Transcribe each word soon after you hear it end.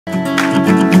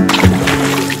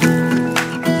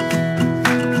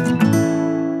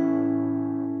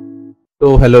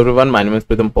So hello everyone, my name is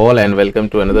Pritam and welcome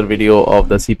to another video of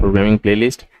the C programming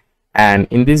playlist. And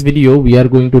in this video we are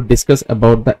going to discuss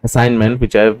about the assignment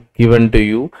which I have given to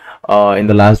you in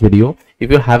the last video.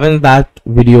 If you haven't that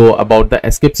video about the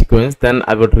escape sequence, then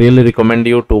I would really recommend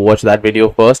you to watch that video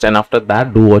first, and after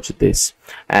that do watch this.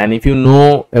 And if you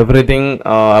know everything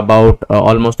about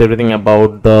almost everything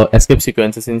about the escape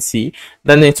sequences in C,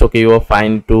 then it's okay, you are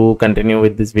fine to continue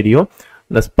with this video.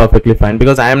 That's perfectly fine,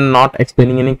 because I am not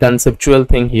explaining any conceptual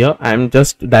thing here. I am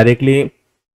just directly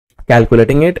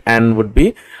calculating it and would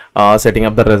be setting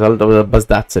up the result of the bus.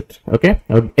 That's it. Okay,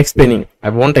 I would explaining.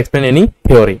 I won't explain any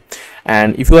theory.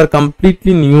 And if you are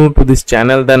completely new to this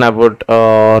channel, then I would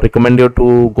recommend you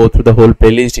to go through the whole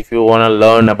playlist if you want to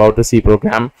learn about the C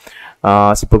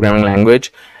programming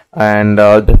language. And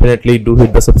definitely do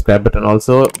hit the subscribe button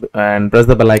also, and press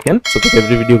the bell icon so that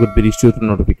every video could be reached you through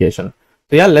notification.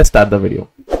 So yeah, let's start the video.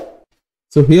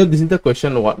 So here, this is the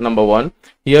question number 1.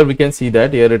 Here we can see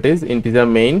that here it is integer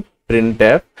main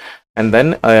printf, and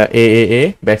then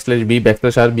AAA backslash B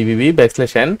backslash R BBB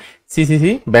backslash N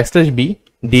CCC backslash B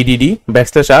DDD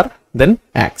backslash R then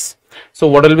X. So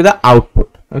what will be the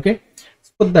output? Okay,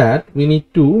 so for that we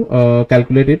need to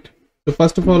calculate it. So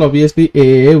first of all, obviously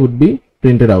AAA would be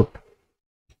printed out.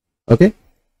 Okay,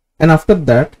 and after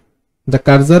that the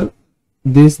cursor,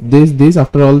 this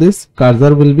after all this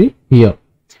cursor will be here,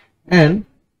 and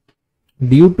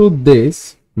due to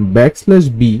this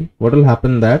backslash B, what will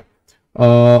happen that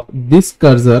this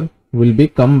cursor will be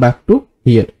come back to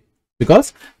here,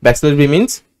 because backslash B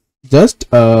means just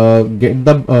get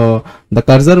the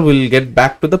cursor will get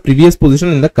back to the previous position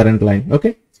in the current line.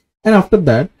 Okay, and after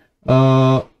that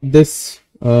this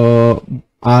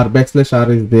R backslash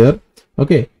R is there.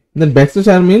 Okay, then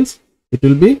backslash R means it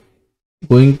will be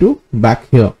going to back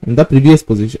here in the previous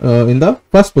position, in the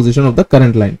first position of the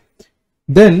current line.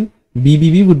 Then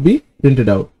BBB would be printed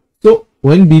out. So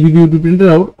when BBB would be printed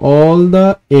out, all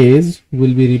the A's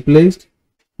will be replaced,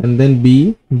 and then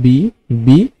B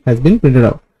has been printed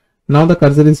out. Now the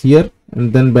cursor is here,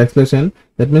 and then backslash N,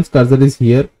 that means cursor is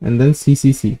here, and then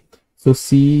CCC. So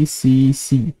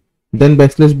CCC, then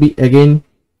backslash B again.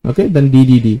 Okay, then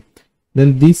DDD,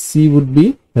 then this C would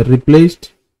be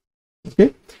replaced.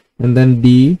 Okay, and then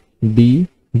D.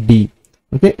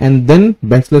 Okay, and then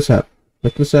backslash R.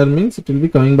 Backslash R means it will be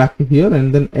coming back to here,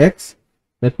 and then X,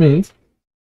 that means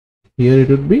here it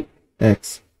would be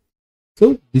X.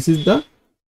 So this is the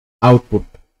output.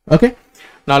 Okay,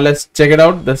 now let's check it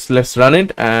out. Let's run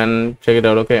it and check it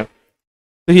out. Okay,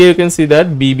 so here you can see that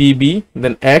BBB,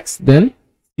 then X, then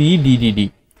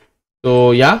CDDD.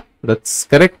 So yeah, that's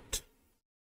correct.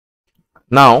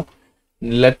 Now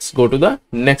let's go to the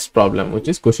next problem, which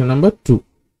is question number 2.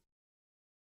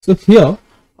 So here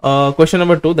question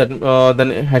number 2, that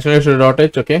then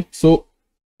h1 okay, so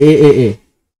AAA,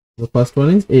 the first one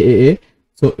is AAA.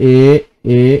 So A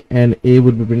and A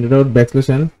would be printed out, backslash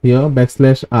N, here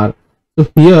backslash R.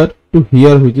 So here to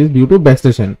here, which is due to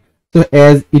backslash N. So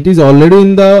as it is already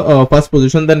in the first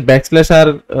position, then backslash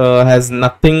R has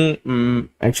nothing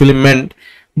actually meant,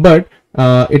 but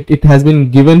it has been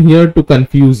given here to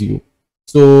confuse you.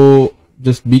 So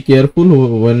just be careful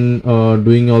when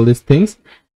doing all these things.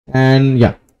 And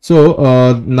yeah, so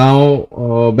now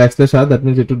backslash R, that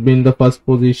means it would be in the first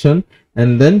position,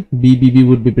 and then BBB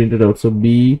would be printed out. So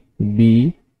B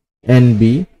and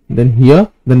B, then here,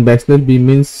 then backslash B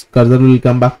means cursor will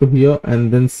come back to here,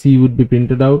 and then C would be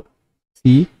printed out,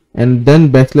 C, and then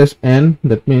backslash N,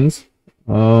 that means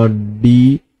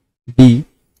D,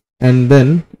 and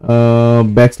then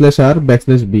backslash R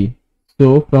backslash B.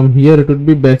 So from here it would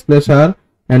be backslash R,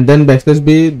 and then backslash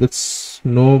B, that's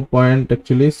no point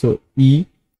actually. So E,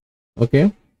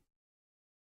 okay,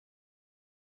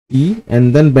 E,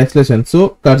 and then backslash N.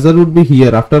 So cursor would be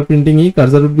here. After printing E,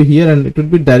 cursor would be here, and it would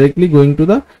be directly going to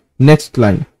the next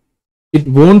line. It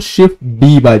won't shift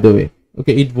D, by the way.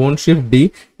 Okay, it won't shift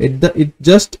D. It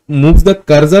just moves the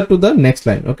cursor to the next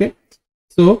line. Okay,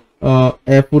 so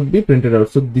F would be printed out.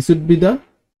 So this would be the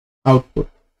output.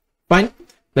 Fine,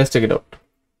 let's check it out.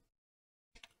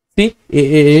 See,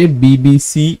 AAA, BB,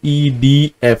 C, E,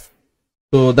 D, F.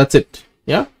 So that's it.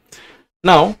 Yeah.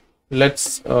 Now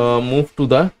let's move to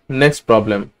the next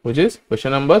problem, which is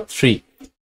question number 3.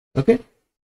 Okay.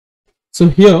 So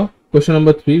here question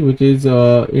number 3, which is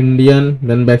Indian,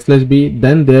 then backslash B,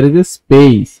 then there is a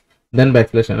space, then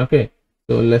backslash N. Okay.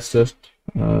 So let's just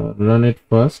run it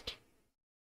first.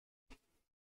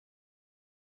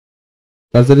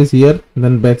 Cursor is here,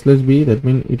 then backslash B, that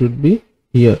means it would be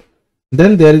here.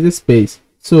 Then there is a space,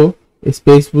 so a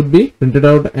space would be printed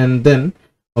out, and then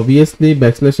obviously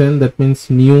backslash N, that means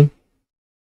new.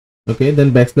 Okay,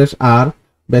 then backslash R,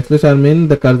 backslash r means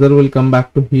the cursor will come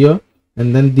back to here,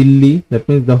 and then Delhi, that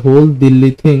means the whole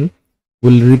Delhi thing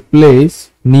will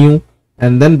replace new,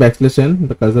 and then backslash n,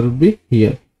 the cursor will be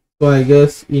here. So I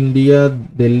guess India,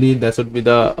 Delhi, that should be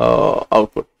the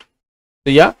output.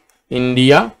 So yeah,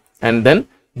 India and then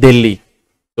Delhi.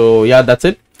 So yeah, that's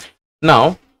it.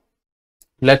 Now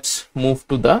let's move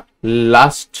to the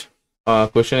last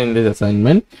question in this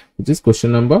assignment, which is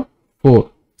question number 4.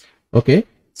 Okay,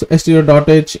 so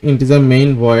str.h integer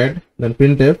main void, then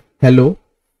printf hello,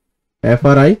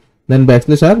 fri, then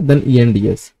backslash r, then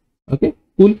ends. Okay,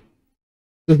 cool.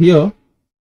 So here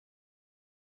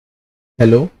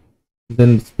hello,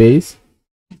 then space,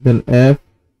 then fri,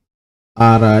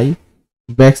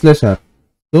 backslash r,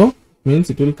 so means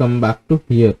it will come back to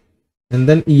here, and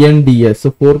then ends,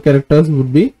 so 4 characters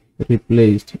would be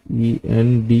replaced,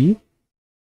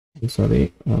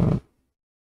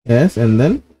 s, and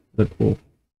then that o.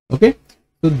 Okay,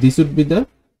 so this would be the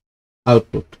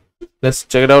output. Let's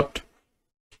check it out.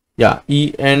 Yeah,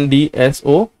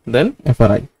 ENDSO, then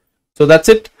FRI. So that's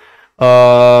it.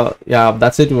 Yeah,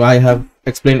 that's it. I have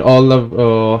explained all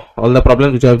the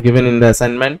problems which I have given in the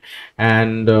assignment.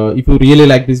 And if you really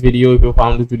like this video, if you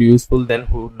found this video useful, then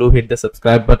do hit the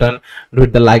subscribe button, do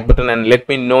hit the like button, and let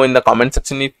me know in the comment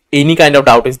section if any kind of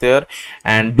doubt is there.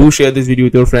 And do share this video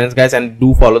with your friends, guys, and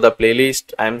do follow the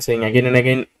playlist. I'm saying again and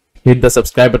again, hit the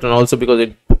subscribe button also, because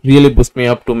it really boosts me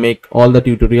up to make all the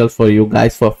tutorials for you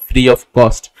guys for free of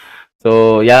cost.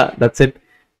 So yeah, that's it.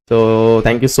 So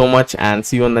thank you so much, and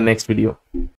see you on the next video.